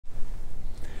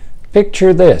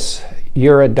Picture this.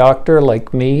 You're a doctor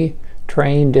like me,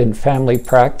 trained in family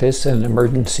practice and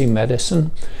emergency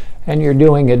medicine, and you're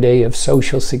doing a day of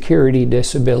Social Security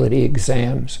disability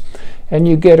exams, and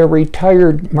you get a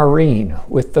retired Marine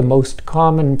with the most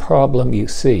common problem you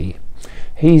see.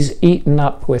 He's eaten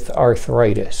up with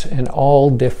arthritis in all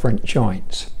different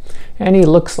joints, and he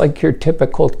looks like your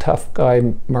typical tough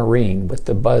guy Marine with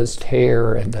the buzzed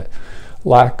hair and the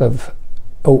lack of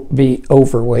be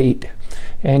overweight.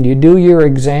 And you do your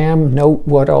exam, note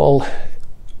what all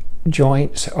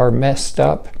joints are messed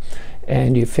up,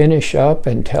 and you finish up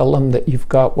and tell him that you've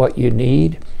got what you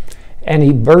need, and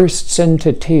he bursts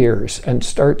into tears and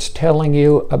starts telling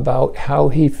you about how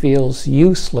he feels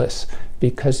useless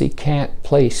because he can't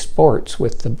play sports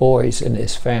with the boys in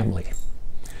his family.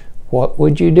 What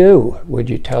would you do?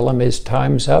 Would you tell him his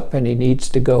time's up and he needs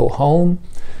to go home?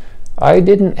 I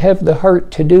didn't have the heart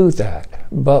to do that,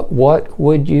 but what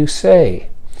would you say?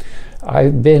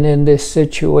 I've been in this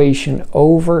situation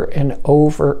over and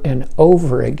over and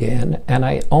over again, and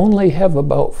I only have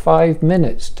about 5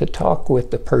 minutes to talk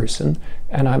with the person,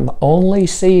 and I'm only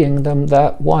seeing them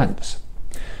that once.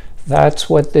 That's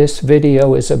what this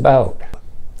video is about.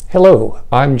 Hello,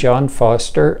 I'm John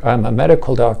Foster. I'm a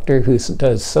medical doctor who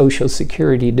does Social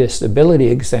Security disability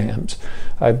exams.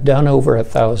 I've done over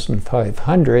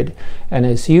 1,500, and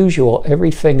as usual,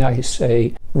 everything I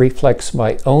say reflects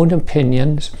my own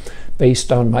opinions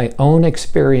based on my own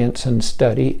experience and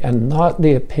study, and not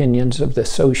the opinions of the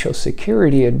Social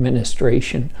Security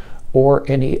Administration or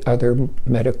any other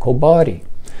medical body.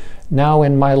 Now,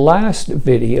 in my last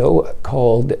video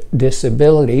called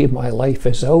Disability, My Life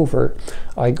is Over,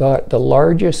 I got the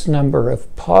largest number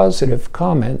of positive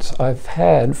comments I've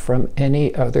had from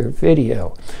any other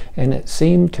video, and it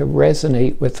seemed to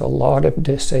resonate with a lot of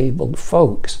disabled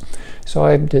folks. So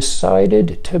I've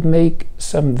decided to make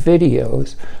some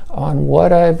videos on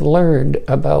what I've learned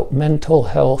about mental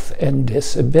health and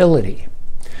disability.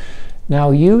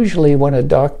 Now, usually when a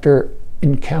doctor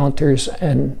encounters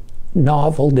an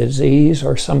novel disease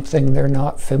or something they're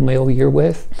not familiar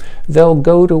with, they'll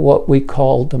go to what we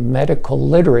call the medical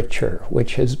literature,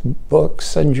 which is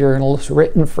books and journals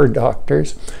written for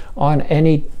doctors on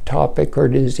any topic or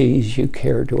disease you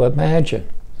care to imagine.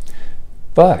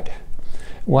 But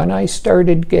when I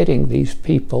started getting these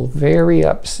people very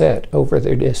upset over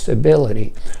their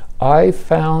disability, I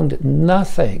found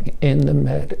nothing in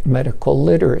the medical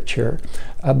literature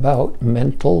about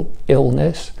mental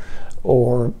illness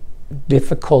or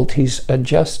difficulties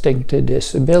adjusting to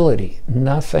disability.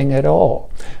 Nothing at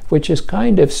all, which is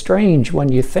kind of strange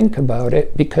when you think about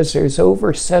it, because there's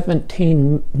over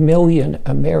 17 million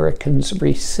Americans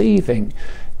receiving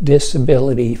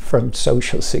disability from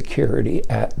Social Security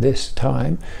at this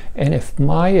time, and if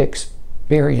my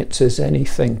experience is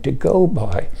anything to go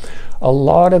by, a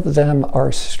lot of them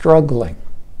are struggling.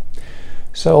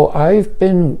 So I've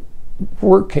been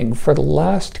working for the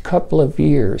last couple of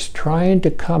years trying to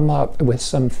come up with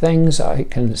some things I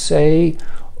can say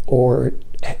or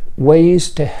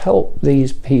ways to help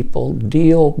these people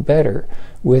deal better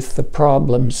with the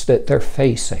problems that they're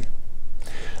facing.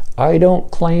 I don't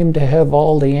claim to have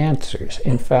all the answers.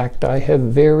 In fact, I have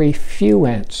very few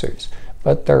answers,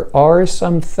 but there are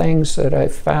some things that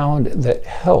I've found that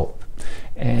help.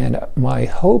 And my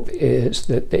hope is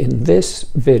that in this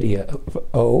video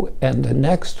and the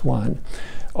next one,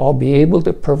 I'll be able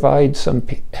to provide some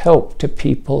help to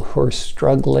people who are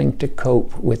struggling to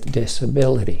cope with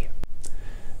disability.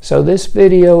 So this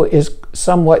video is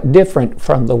somewhat different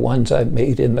from the ones I've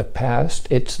made in the past.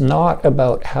 It's not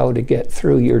about how to get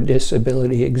through your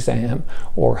disability exam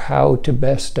or how to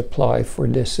best apply for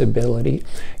disability.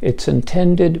 It's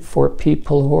intended for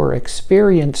people who are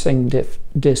experiencing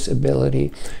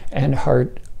disability and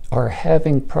are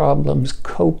having problems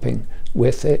coping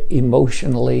with it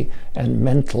emotionally and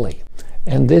mentally.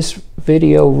 And this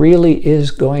video really is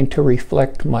going to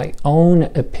reflect my own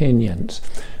opinions,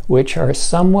 which are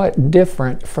somewhat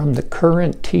different from the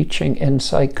current teaching in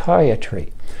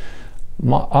psychiatry.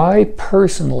 I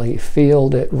personally feel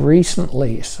that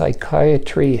recently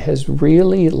psychiatry has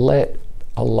really let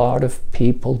a lot of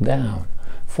people down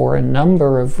for a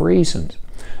number of reasons.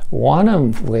 One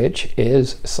of which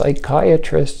is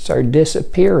psychiatrists are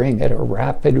disappearing at a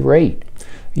rapid rate.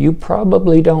 You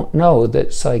probably don't know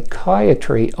that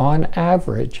psychiatry, on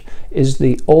average, is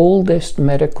the oldest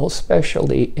medical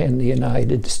specialty in the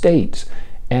United States,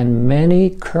 and many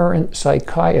current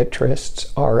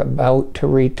psychiatrists are about to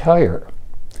retire.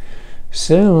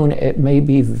 Soon, it may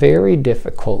be very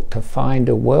difficult to find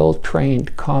a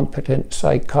well-trained, competent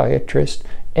psychiatrist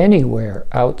anywhere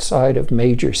outside of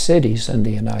major cities in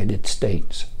the United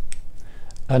States.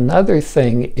 Another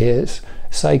thing is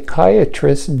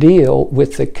psychiatrists deal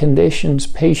with the conditions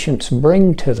patients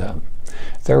bring to them.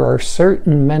 There are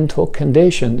certain mental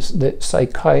conditions that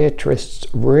psychiatrists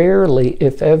rarely,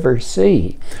 if ever,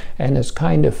 see. And it's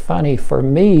kind of funny for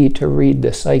me to read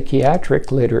the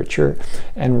psychiatric literature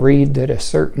and read that a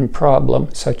certain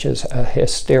problem, such as a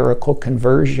hysterical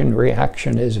conversion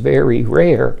reaction, is very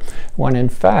rare, when in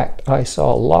fact I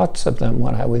saw lots of them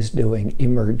when I was doing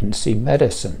emergency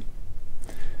medicine.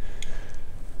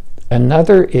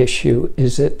 Another issue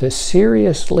is that the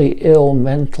seriously ill,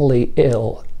 mentally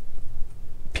ill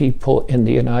people in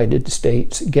the United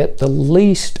States get the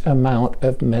least amount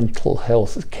of mental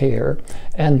health care,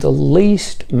 and the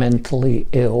least mentally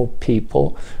ill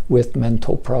people with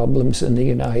mental problems in the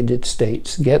United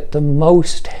States get the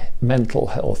most mental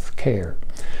health care.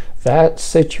 That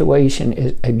situation,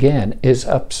 is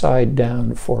upside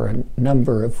down for a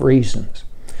number of reasons.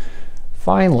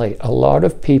 Finally, a lot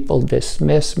of people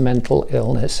dismiss mental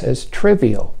illness as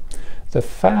trivial. The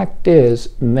fact is,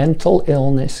 mental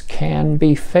illness can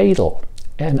be fatal,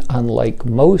 and unlike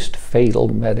most fatal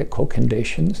medical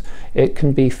conditions, it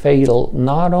can be fatal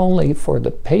not only for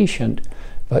the patient,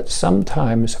 but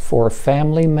sometimes for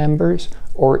family members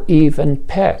or even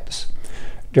pets.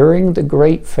 During the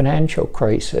great financial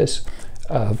crisis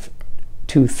of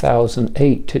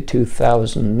 2008 to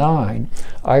 2009,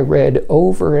 I read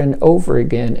over and over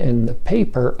again in the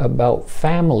paper about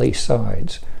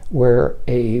familicides, where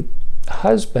a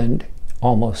husband,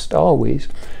 almost always,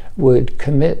 would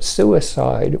commit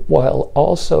suicide while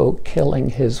also killing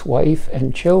his wife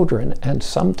and children, and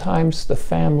sometimes the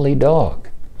family dog.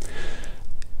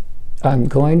 I'm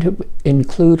going to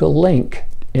include a link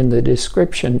in the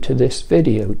description to this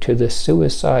video to the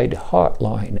suicide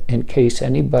hotline in case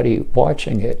anybody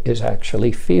watching it is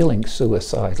actually feeling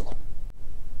suicidal.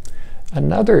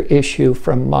 Another issue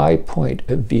from my point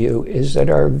of view is that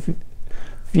our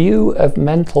view of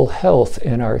mental health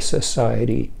in our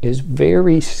society is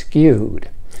very skewed.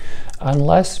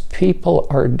 Unless people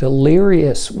are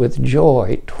delirious with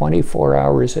joy 24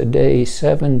 hours a day,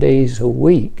 7 days a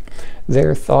week,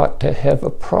 they're thought to have a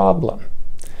problem.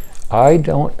 I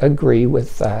don't agree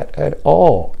with that at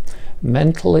all.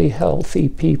 Mentally healthy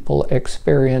people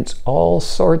experience all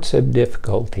sorts of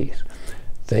difficulties.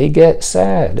 They get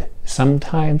sad,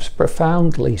 sometimes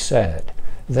profoundly sad.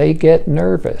 They get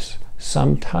nervous,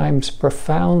 sometimes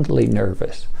profoundly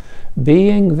nervous.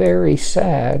 Being very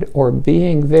sad or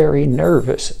being very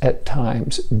nervous at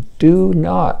times do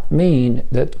not mean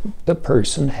that the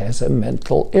person has a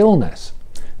mental illness.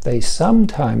 They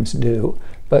sometimes do,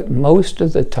 but most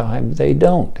of the time they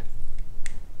don't.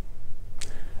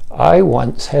 I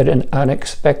once had an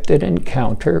unexpected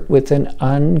encounter with an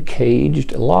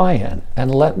uncaged lion,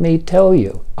 and let me tell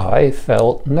you, I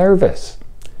felt nervous.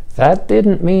 That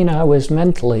didn't mean I was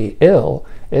mentally ill,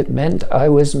 it meant I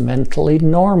was mentally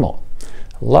normal.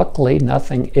 Luckily,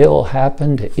 nothing ill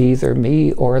happened to either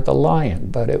me or the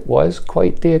lion, but it was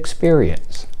quite the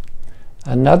experience.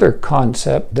 Another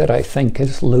concept that I think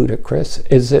is ludicrous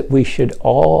is that we should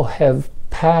all have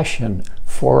passion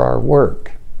for our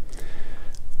work.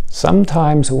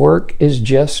 Sometimes work is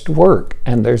just work,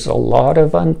 and there's a lot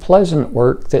of unpleasant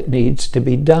work that needs to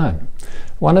be done.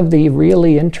 One of the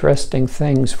really interesting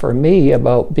things for me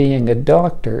about being a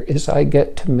doctor is I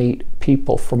get to meet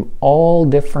people from all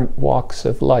different walks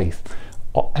of life,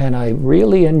 and I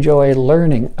really enjoy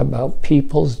learning about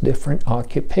people's different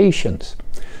occupations.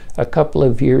 A couple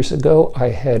of years ago, I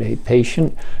had a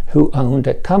patient who owned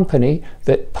a company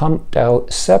that pumped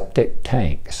out septic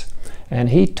tanks. And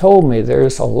he told me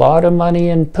there's a lot of money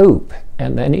in poop.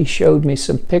 And then he showed me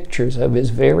some pictures of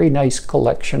his very nice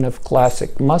collection of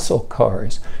classic muscle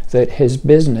cars that his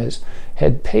business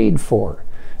had paid for.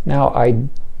 Now, I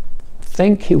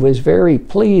think he was very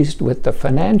pleased with the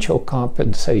financial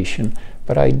compensation,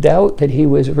 but I doubt that he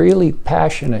was really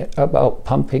passionate about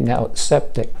pumping out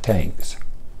septic tanks.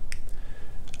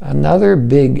 Another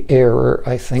big error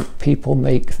I think people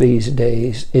make these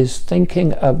days is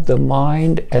thinking of the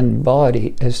mind and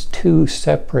body as two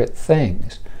separate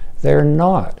things. They're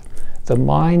not. The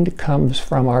mind comes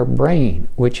from our brain,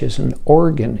 which is an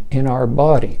organ in our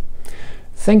body.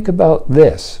 Think about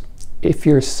this. If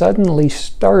you're suddenly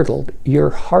startled, your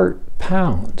heart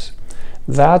pounds.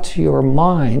 That's your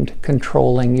mind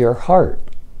controlling your heart.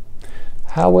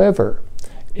 However,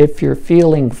 if you're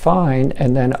feeling fine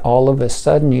and then all of a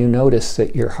sudden you notice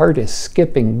that your heart is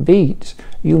skipping beats,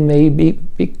 you may be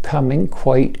becoming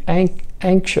quite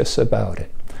anxious about it.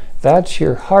 That's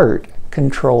your heart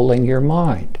controlling your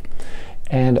mind.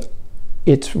 And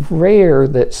it's rare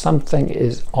that something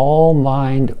is all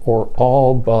mind or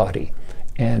all body.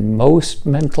 And most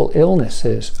mental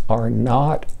illnesses are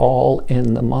not all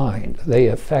in the mind. They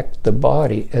affect the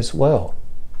body as well.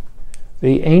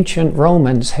 The ancient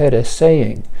Romans had a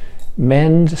saying,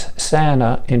 mens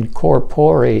sana in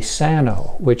corpore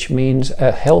sano, which means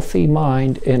a healthy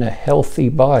mind in a healthy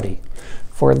body.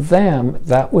 For them,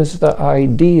 that was the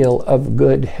ideal of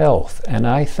good health, and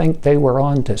I think they were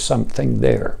onto something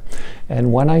there.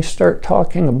 And when I start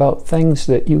talking about things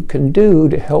that you can do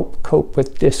to help cope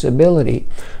with disability,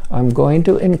 I'm going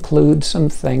to include some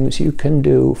things you can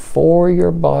do for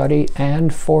your body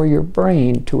and for your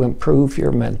brain to improve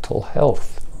your mental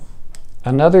health.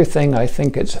 Another thing I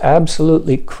think it's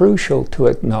absolutely crucial to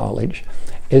acknowledge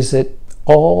is that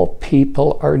all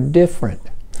people are different.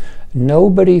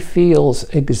 Nobody feels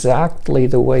exactly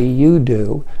the way you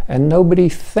do, and nobody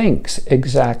thinks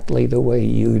exactly the way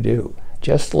you do.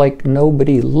 Just like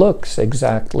nobody looks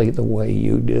exactly the way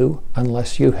you do,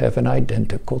 unless you have an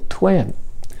identical twin.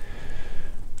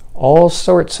 All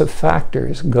sorts of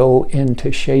factors go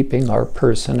into shaping our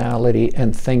personality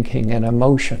and thinking and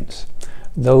emotions.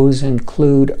 Those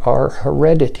include our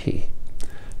heredity,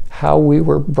 how we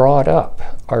were brought up,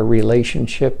 our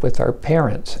relationship with our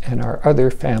parents and our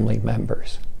other family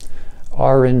members,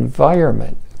 our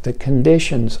environment, the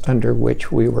conditions under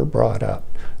which we were brought up.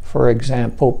 For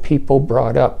example, people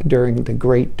brought up during the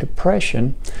Great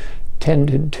Depression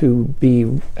tended to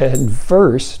be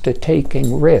adverse to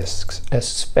taking risks,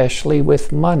 especially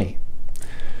with money.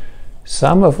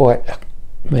 Some of what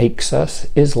makes us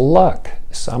is luck.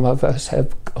 Some of us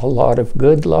have a lot of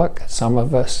good luck, some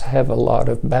of us have a lot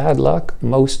of bad luck,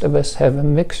 most of us have a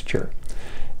mixture.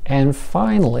 And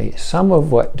finally, some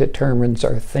of what determines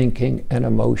our thinking and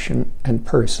emotion and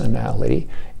personality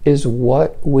is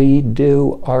what we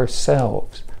do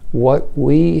ourselves, what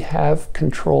we have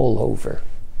control over.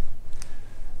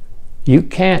 You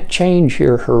can't change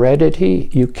your heredity,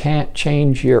 you can't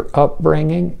change your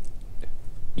upbringing,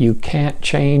 you can't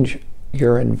change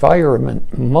your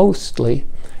environment mostly,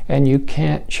 and you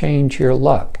can't change your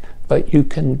luck, but you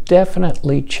can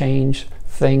definitely change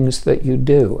things that you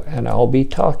do, and I'll be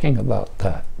talking about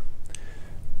that.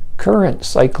 Current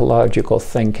psychological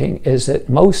thinking is that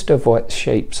most of what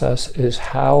shapes us is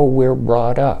how we're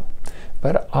brought up,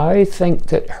 but I think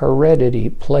that heredity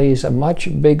plays a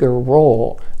much bigger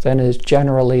role than is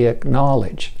generally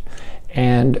acknowledged,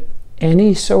 and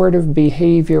any sort of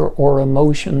behavior or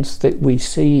emotions that we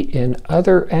see in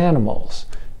other animals,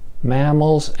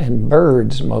 mammals and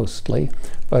birds mostly,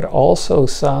 but also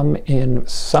some in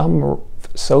some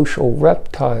social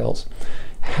reptiles,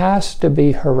 has to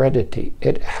be heredity.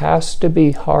 It has to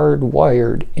be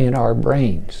hardwired in our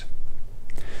brains.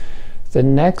 The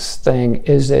next thing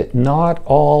is that not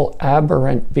all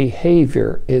aberrant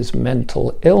behavior is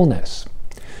mental illness.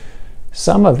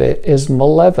 Some of it is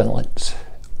malevolence.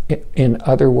 In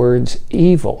other words,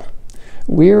 evil.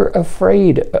 We're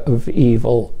afraid of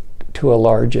evil to a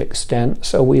large extent,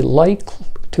 so we like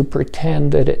to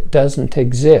pretend that it doesn't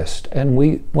exist. And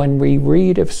when we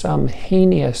read of some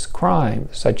heinous crime,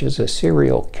 such as a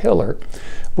serial killer,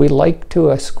 we like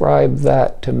to ascribe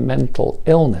that to mental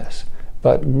illness.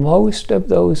 But most of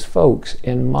those folks,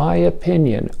 in my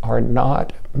opinion, are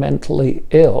not mentally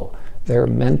ill. They're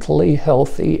mentally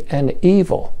healthy and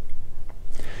evil.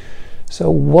 So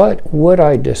what would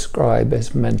I describe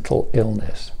as mental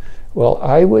illness? Well,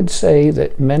 I would say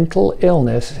that mental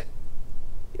illness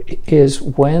is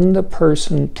when the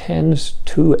person tends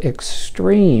to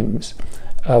extremes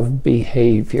of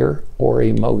behavior or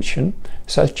emotion,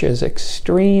 such as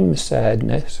extreme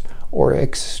sadness or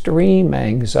extreme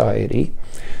anxiety,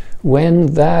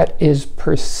 when that is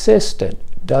persistent,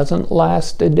 doesn't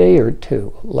last a day or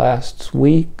two, lasts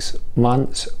weeks,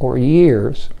 months, or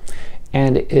years,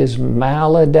 and is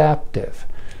maladaptive,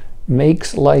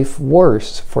 makes life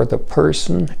worse for the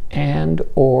person and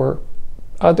or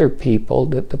other people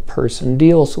that the person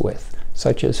deals with,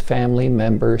 such as family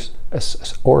members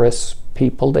or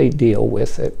people they deal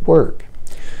with at work.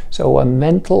 So a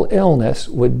mental illness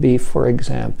would be, for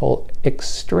example,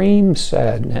 extreme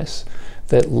sadness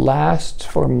that lasts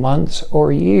for months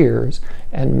or years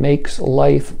and makes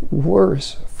life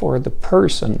worse for the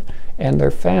person and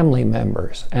their family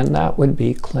members, and that would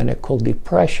be clinical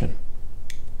depression.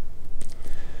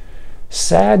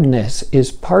 Sadness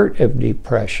is part of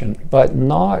depression, but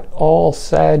not all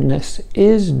sadness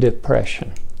is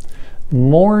depression.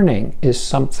 Mourning is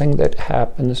something that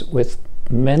happens with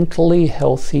mentally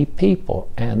healthy people,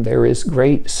 and there is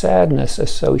great sadness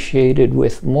associated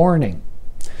with mourning.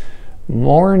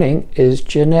 Mourning is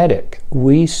genetic.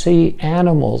 We see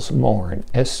animals mourn,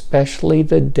 especially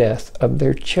the death of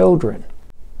their children.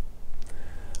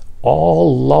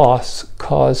 All loss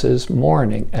causes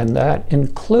mourning, and that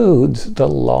includes the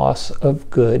loss of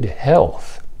good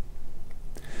health.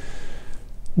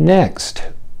 Next,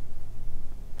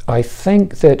 I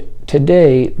think that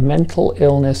today mental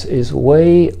illness is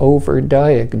way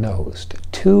overdiagnosed.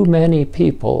 Too many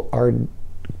people are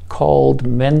called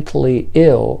mentally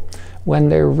ill when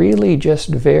they're really just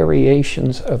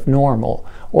variations of normal,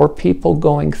 or people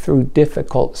going through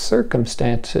difficult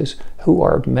circumstances who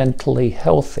are mentally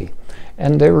healthy.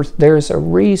 And there's a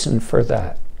reason for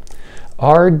that.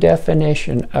 Our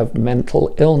definition of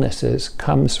mental illnesses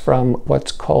comes from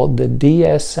what's called the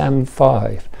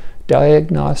DSM-5,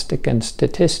 Diagnostic and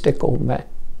Statistical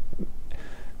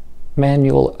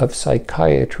Manual of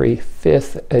Psychiatry,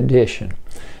 5th edition.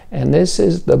 And this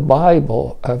is the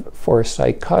Bible for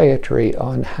psychiatry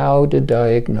on how to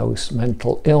diagnose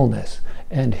mental illness.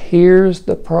 And here's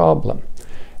the problem.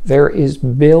 There is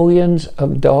billions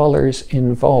of dollars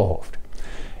involved.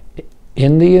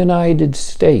 In the United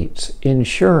States,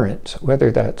 insurance,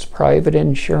 whether that's private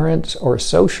insurance or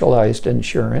socialized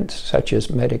insurance, such as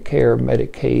Medicare,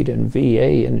 Medicaid, and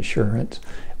VA insurance,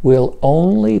 will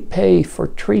only pay for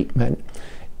treatment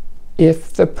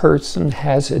if the person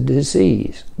has a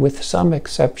disease, with some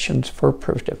exceptions for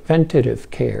preventative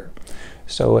care.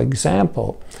 So,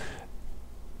 example,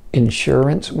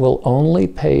 insurance will only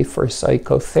pay for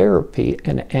psychotherapy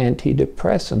and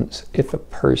antidepressants if a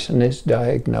person is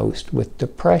diagnosed with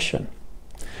depression.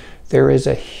 There is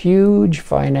a huge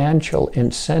financial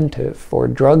incentive for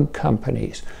drug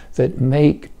companies that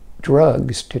make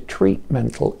drugs to treat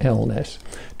mental illness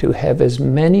to have as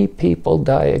many people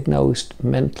diagnosed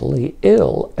mentally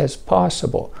ill as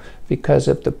possible, because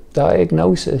if the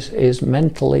diagnosis is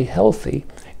mentally healthy,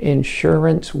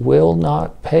 insurance will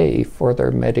not pay for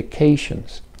their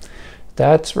medications.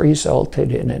 That's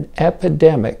resulted in an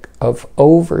epidemic of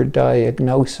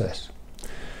overdiagnosis.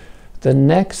 The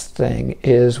next thing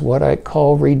is what I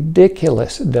call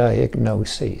ridiculous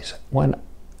diagnoses. When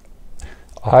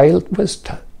I was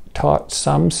taught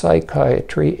some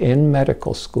psychiatry in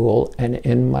medical school and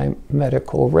in my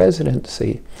medical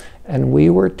residency, and we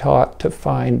were taught to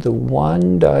find the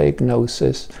one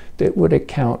diagnosis that would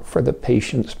account for the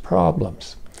patient's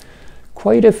problems.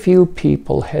 Quite a few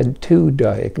people had two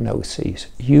diagnoses,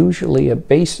 usually a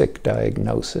basic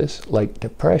diagnosis like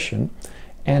depression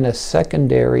and a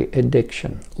secondary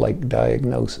addiction like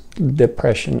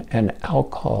depression and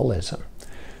alcoholism.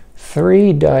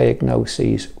 3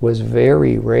 diagnoses was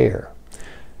very rare.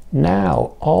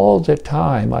 Now, all the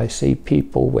time, I see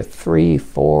people with 3,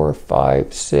 4,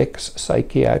 5, 6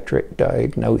 psychiatric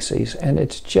diagnoses, and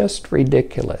it's just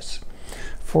ridiculous.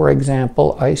 For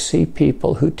example, I see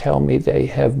people who tell me they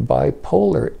have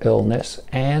bipolar illness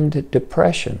and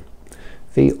depression.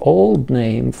 The old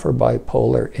name for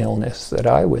bipolar illness that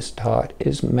I was taught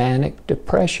is manic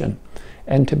depression.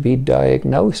 And to be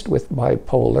diagnosed with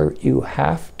bipolar, you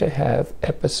have to have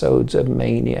episodes of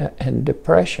mania and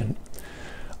depression.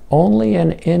 Only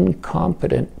an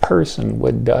incompetent person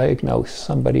would diagnose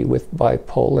somebody with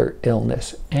bipolar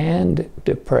illness and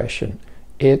depression.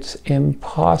 It's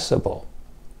impossible.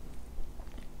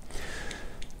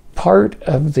 Part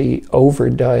of the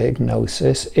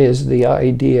overdiagnosis is the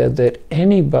idea that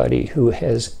anybody who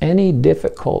has any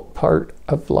difficult part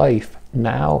of life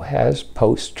now has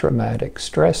post-traumatic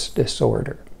stress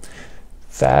disorder.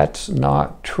 That's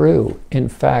not true. In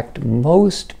fact,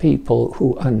 most people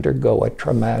who undergo a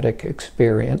traumatic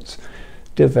experience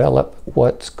develop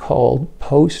what's called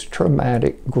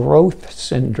post-traumatic growth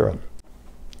syndrome.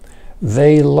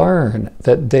 They learn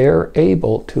that they're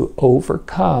able to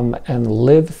overcome and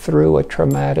live through a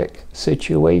traumatic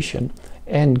situation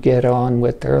and get on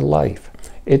with their life.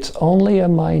 It's only a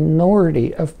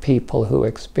minority of people who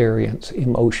experience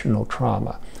emotional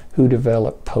trauma who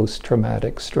develop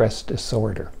post-traumatic stress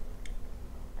disorder.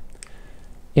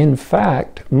 In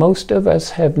fact, most of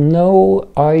us have no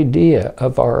idea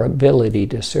of our ability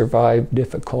to survive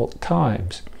difficult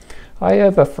times. I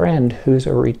have a friend who's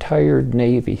a retired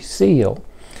Navy SEAL,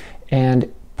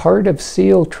 and part of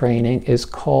SEAL training is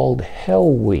called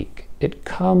Hell Week. It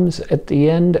comes at the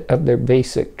end of their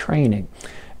basic training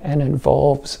and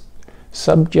involves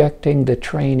subjecting the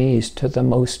trainees to the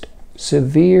most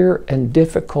severe and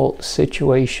difficult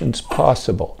situations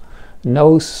possible.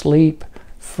 No sleep,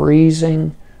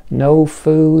 freezing, no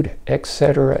food,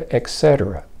 etc.,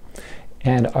 etc.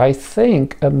 And I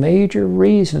think a major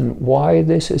reason why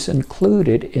this is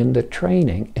included in the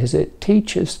training is it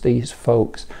teaches these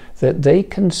folks that they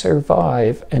can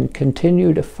survive and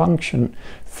continue to function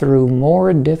through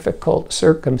more difficult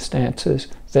circumstances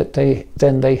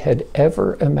than they had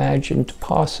ever imagined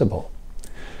possible.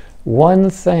 One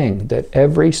thing that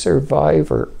every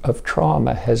survivor of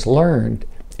trauma has learned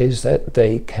is that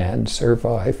they can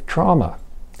survive trauma.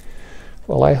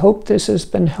 Well, I hope this has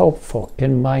been helpful.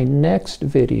 In my next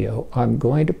video, I'm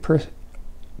going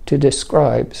to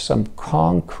describe some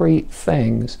concrete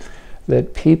things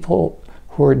that people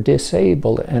who are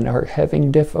disabled and are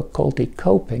having difficulty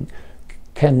coping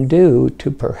can do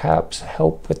to perhaps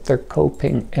help with their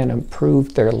coping and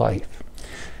improve their life.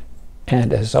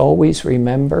 And as always,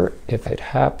 remember, if it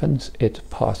happens, it's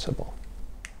possible.